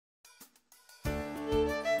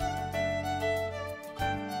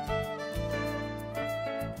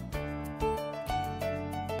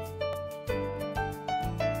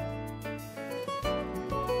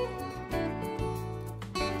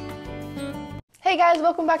guys,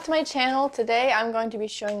 welcome back to my channel. Today I'm going to be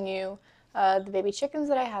showing you the baby chickens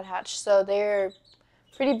that I had hatched. So they're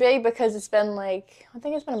pretty big because it's been I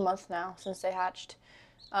think it's been a month now since they hatched.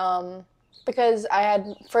 Because I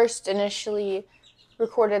had initially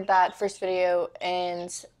recorded that first video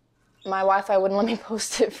and my Wi-Fi wouldn't let me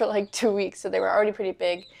post it for like 2 weeks, so they were already pretty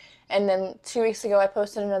big. And then 2 weeks ago I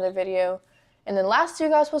posted another video. And then last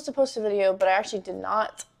week I was supposed to post a video, but I actually did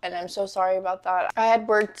not, and I'm so sorry about that. I had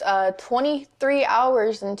worked 23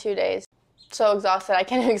 hours in 2 days. So exhausted, I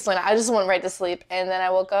can't even explain it. I just went right to sleep, and then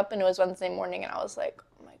I woke up and it was Wednesday morning and I was like,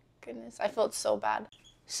 oh my goodness, I felt so bad.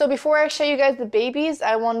 So before I show you guys the babies,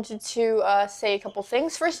 I wanted to say a couple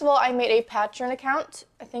things. First of all, I made a Patreon account.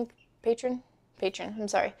 Patreon, I'm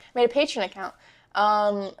sorry. Made a Patreon account.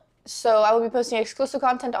 So I will be posting exclusive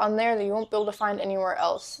content on there that you won't be able to find anywhere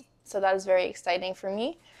else. So that is very exciting for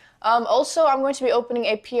me. Also, I'm going to be opening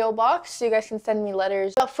a P.O. box so you guys can send me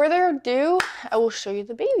letters. Without further ado, I will show you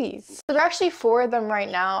the babies. So there are actually 4 of them right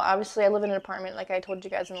now. Obviously, I live in an apartment like I told you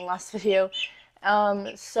guys in the last video.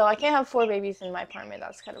 So I can't have 4 babies in my apartment.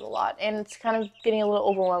 That's kind of a lot. And it's kind of getting a little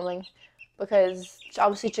overwhelming because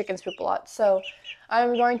obviously chickens poop a lot. So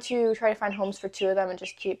I'm going to try to find homes for 2 of them and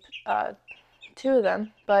just keep 2 of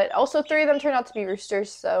them. But also 3 of them turned out to be roosters,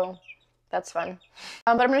 so that's fun.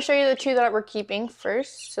 But I'm going to show you the 2 that we're keeping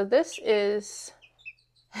first. So this is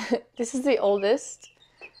this is the oldest.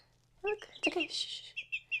 Look, it's okay. Shh.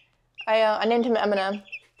 I named him Eminem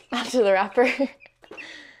after the rapper.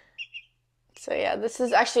 So yeah, this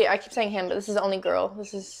is actually, I keep saying him, but this is the only girl.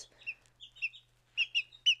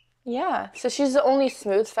 Yeah, so she's the only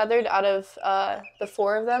smooth feathered out of the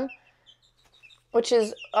 4 of them, which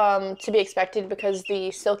is to be expected because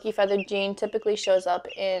the silky feathered gene typically shows up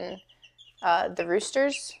in the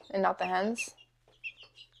roosters and not the hens.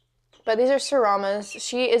 But these are Seramas.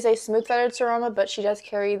 She is a smooth feathered Serama, but she does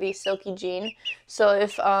carry the silky gene. So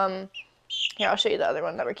if here, I'll show you the other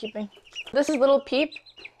one that we're keeping. This is Little Peep.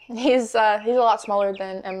 He's a lot smaller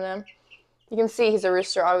than Eminem. You can see he's a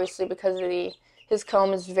rooster obviously because of his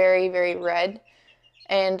comb is very, very red.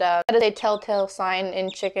 And that is a telltale sign in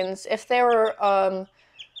chickens. If they were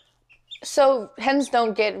so hens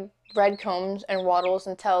don't get red combs and wattles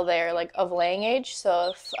until they're like of laying age.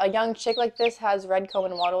 So if a young chick like this has red comb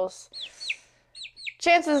and wattles,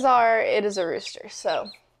 chances are it is a rooster. So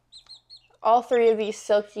all 3 of these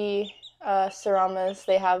silky Seramas,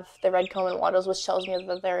 they have the red comb and wattles, which tells me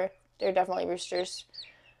that they're definitely roosters.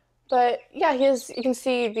 But yeah, you can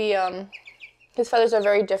see the his feathers are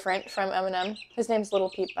very different from Eminem. His name's Little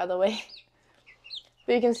Peep, by the way.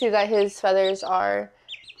 But you can see that his feathers are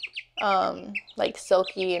like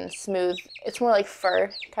silky and smooth. It's more like fur,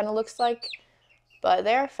 kind of looks like, but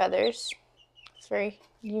they are feathers. It's very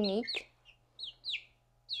unique.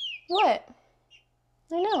 What?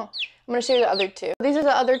 I know. I'm going to show you the other 2. These are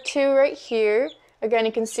the other 2 right here. Again,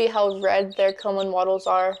 you can see how red their comb and wattles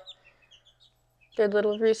are. They're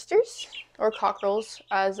little roosters, or cockerels,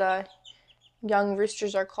 as young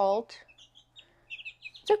roosters are called.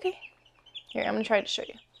 It's okay. Here, I'm going to try to show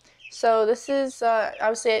you. So this is,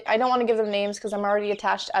 obviously, I don't want to give them names because I'm already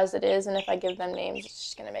attached as it is, and if I give them names, it's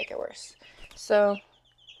just going to make it worse. So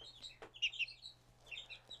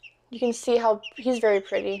you can see how he's very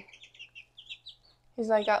pretty. He's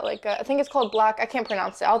got I think it's called black. I can't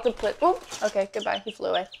pronounce it. I'll have to put, oh, okay, goodbye. He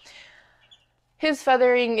flew away. His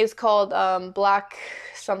feathering is called black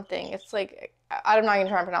something. It's like, I'm not going to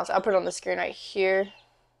try and pronounce it. I'll put it on the screen right here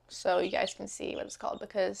so you guys can see what it's called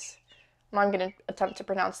because I'm not going to attempt to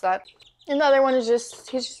pronounce that. And the other one is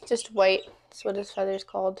he's just white. That's what his feather's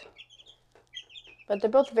called. But they're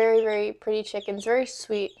both very, very pretty chickens. Very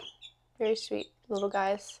sweet little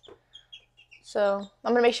guys. So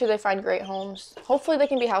I'm going to make sure they find great homes. Hopefully they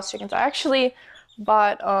can be house chickens. I actually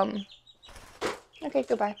bought, okay,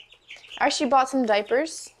 goodbye. I actually bought some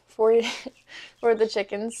diapers for the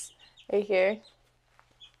chickens right here.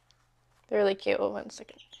 They're really cute. Oh, 1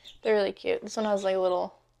 second. They're really cute. This one has like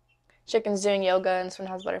little chickens doing yoga and this one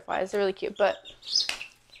has butterflies. They're really cute. But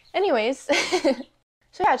anyways, so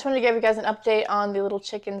yeah, I just wanted to give you guys an update on the little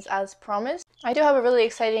chickens as promised. I do have a really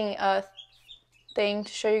exciting thing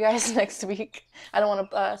to show you guys next week. I don't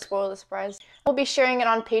want to spoil the surprise. I'll be sharing it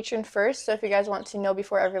on Patreon first, so if you guys want to know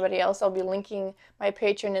before everybody else, I'll be linking my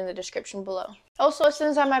Patreon in the description below. Also, as soon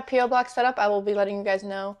as I have my P.O. box set up, I will be letting you guys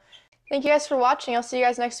know. Thank you guys for watching. I'll see you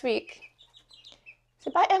guys next week.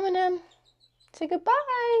 Say bye, Eminem. Say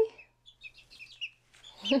goodbye.